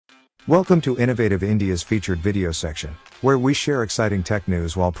Welcome to Innovative India's featured video section, where we share exciting tech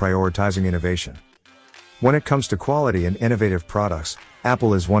news while prioritizing innovation. When it comes to quality and innovative products,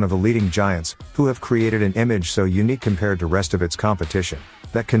 Apple is one of the leading giants, who have created an image so unique compared to rest of its competition,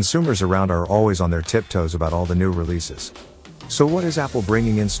 that consumers around are always on their tiptoes about all the new releases. So what is Apple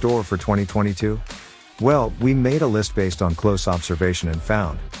bringing in store for 2022? Well, we made a list based on close observation and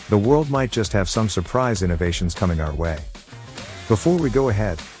found, the world might just have some surprise innovations coming our way. Before we go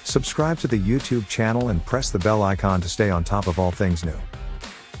ahead, subscribe to the YouTube channel and press the bell icon to stay on top of all things new.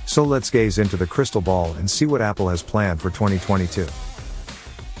 So let's gaze into the crystal ball and see what Apple has planned for 2022.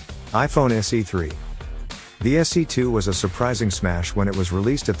 iPhone SE 3. The SE 2 was a surprising smash when it was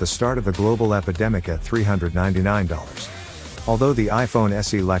released at the start of the global epidemic at $399. Although the iPhone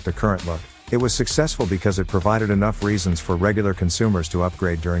SE lacked a current look, it was successful because it provided enough reasons for regular consumers to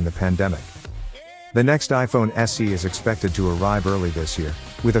upgrade during the pandemic. The next iPhone SE is expected to arrive early this year,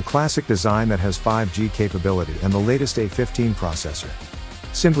 with a classic design that has 5G capability and the latest A15 processor.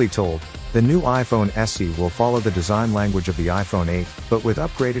 Simply told, the new iPhone SE will follow the design language of the iPhone 8, but with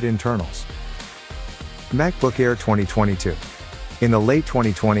upgraded internals. MacBook Air 2022. In the late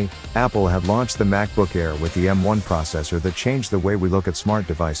 2020, Apple had launched the MacBook Air with the M1 processor that changed the way we look at smart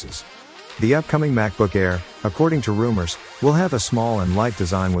devices. The upcoming MacBook Air, according to rumors, will have a small and light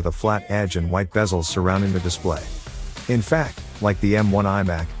design with a flat edge and white bezels surrounding the display. In fact, like the M1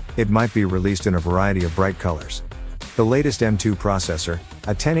 iMac, it might be released in a variety of bright colors. The latest M2 processor,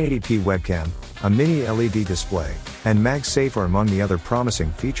 a 1080p webcam, a mini LED display, and MagSafe are among the other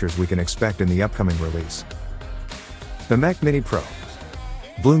promising features we can expect in the upcoming release. The Mac Mini Pro.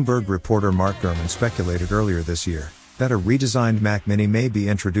 Bloomberg reporter Mark Gurman speculated earlier this year that a redesigned Mac Mini may be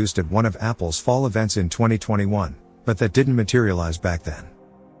introduced at one of Apple's fall events in 2021, but that didn't materialize back then.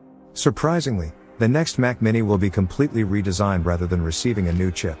 Surprisingly, the next Mac Mini will be completely redesigned rather than receiving a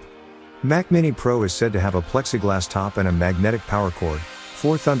new chip. Mac Mini Pro is said to have a plexiglass top and a magnetic power cord,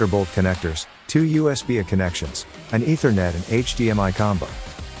 4 Thunderbolt connectors, 2 USB-A connections, an Ethernet and HDMI combo.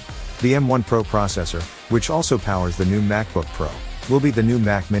 The M1 Pro processor, which also powers the new MacBook Pro, will be the new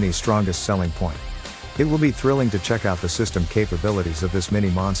Mac Mini's strongest selling point. It will be thrilling to check out the system capabilities of this mini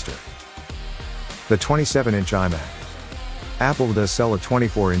monster. The 27-inch iMac. Apple does sell a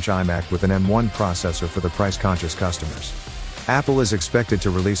 24-inch iMac with an M1 processor for the price-conscious customers. Apple is expected to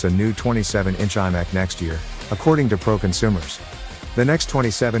release a new 27-inch iMac next year, according to pro-consumers. The next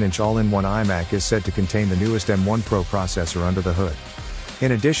 27-inch all-in-one iMac is said to contain the newest M1 Pro processor under the hood.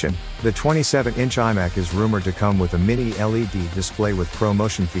 In addition, the 27-inch iMac is rumored to come with a mini LED display with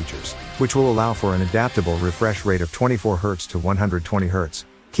ProMotion features, which will allow for an adaptable refresh rate of 24 Hz to 120 Hz,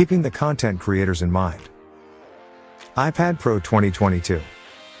 keeping the content creators in mind. iPad Pro 2022.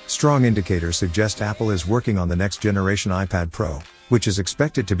 Strong indicators suggest Apple is working on the next generation iPad Pro, which is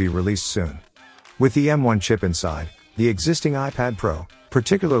expected to be released soon. With the M1 chip inside, the existing iPad Pro,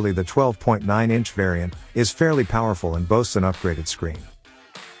 particularly the 12.9-inch variant, is fairly powerful and boasts an upgraded screen.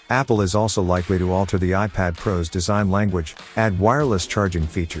 Apple is also likely to alter the iPad Pro's design language, add wireless charging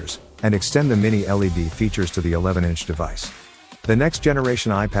features, and extend the mini LED features to the 11-inch device. The next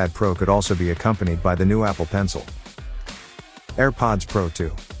generation iPad Pro could also be accompanied by the new Apple Pencil. AirPods Pro 2.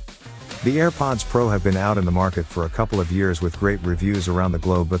 The AirPods Pro have been out in the market for a couple of years with great reviews around the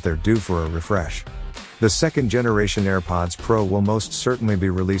globe, but they're due for a refresh. The second generation AirPods Pro will most certainly be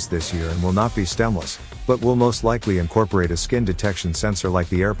released this year and will not be stemless, but will most likely incorporate a skin detection sensor like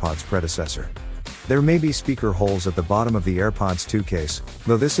the AirPods predecessor. There may be speaker holes at the bottom of the AirPods 2 case,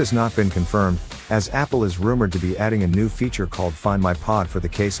 though this has not been confirmed, as Apple is rumored to be adding a new feature called Find My Pod for the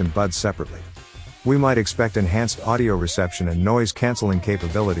case and buds separately. We might expect enhanced audio reception and noise cancelling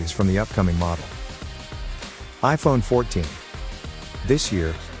capabilities from the upcoming model. iPhone 14. This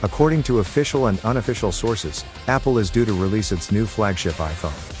year, according to official and unofficial sources, Apple is due to release its new flagship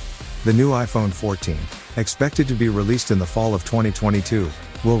iPhone. The new iPhone 14, expected to be released in the fall of 2022,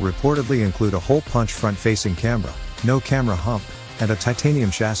 will reportedly include a hole-punch front-facing camera, no camera hump, and a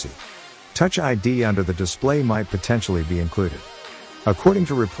titanium chassis. Touch ID under the display might potentially be included. According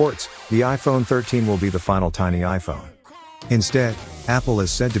to reports, the iPhone 13 will be the final tiny iPhone. Instead, Apple is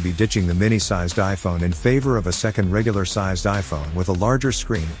said to be ditching the mini-sized iPhone in favor of a second regular-sized iPhone with a larger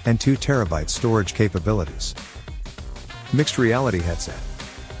screen and 2 TB storage capabilities. Mixed reality headset.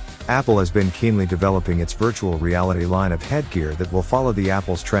 Apple has been keenly developing its virtual reality line of headgear that will follow the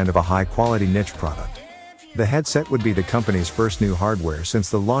Apple's trend of a high-quality niche product. The headset would be the company's first new hardware since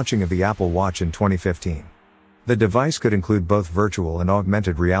the launching of the Apple Watch in 2015. The device could include both virtual and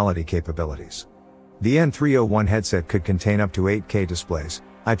augmented reality capabilities. The N301 headset could contain up to 8K displays,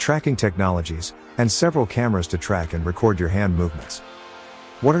 eye tracking technologies, and several cameras to track and record your hand movements.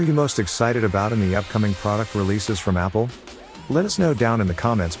 What are you most excited about in the upcoming product releases from Apple? Let us know down in the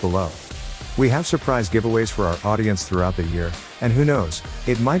comments below. We have surprise giveaways for our audience throughout the year, and who knows,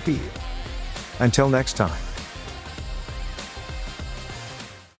 it might be you. Until next time.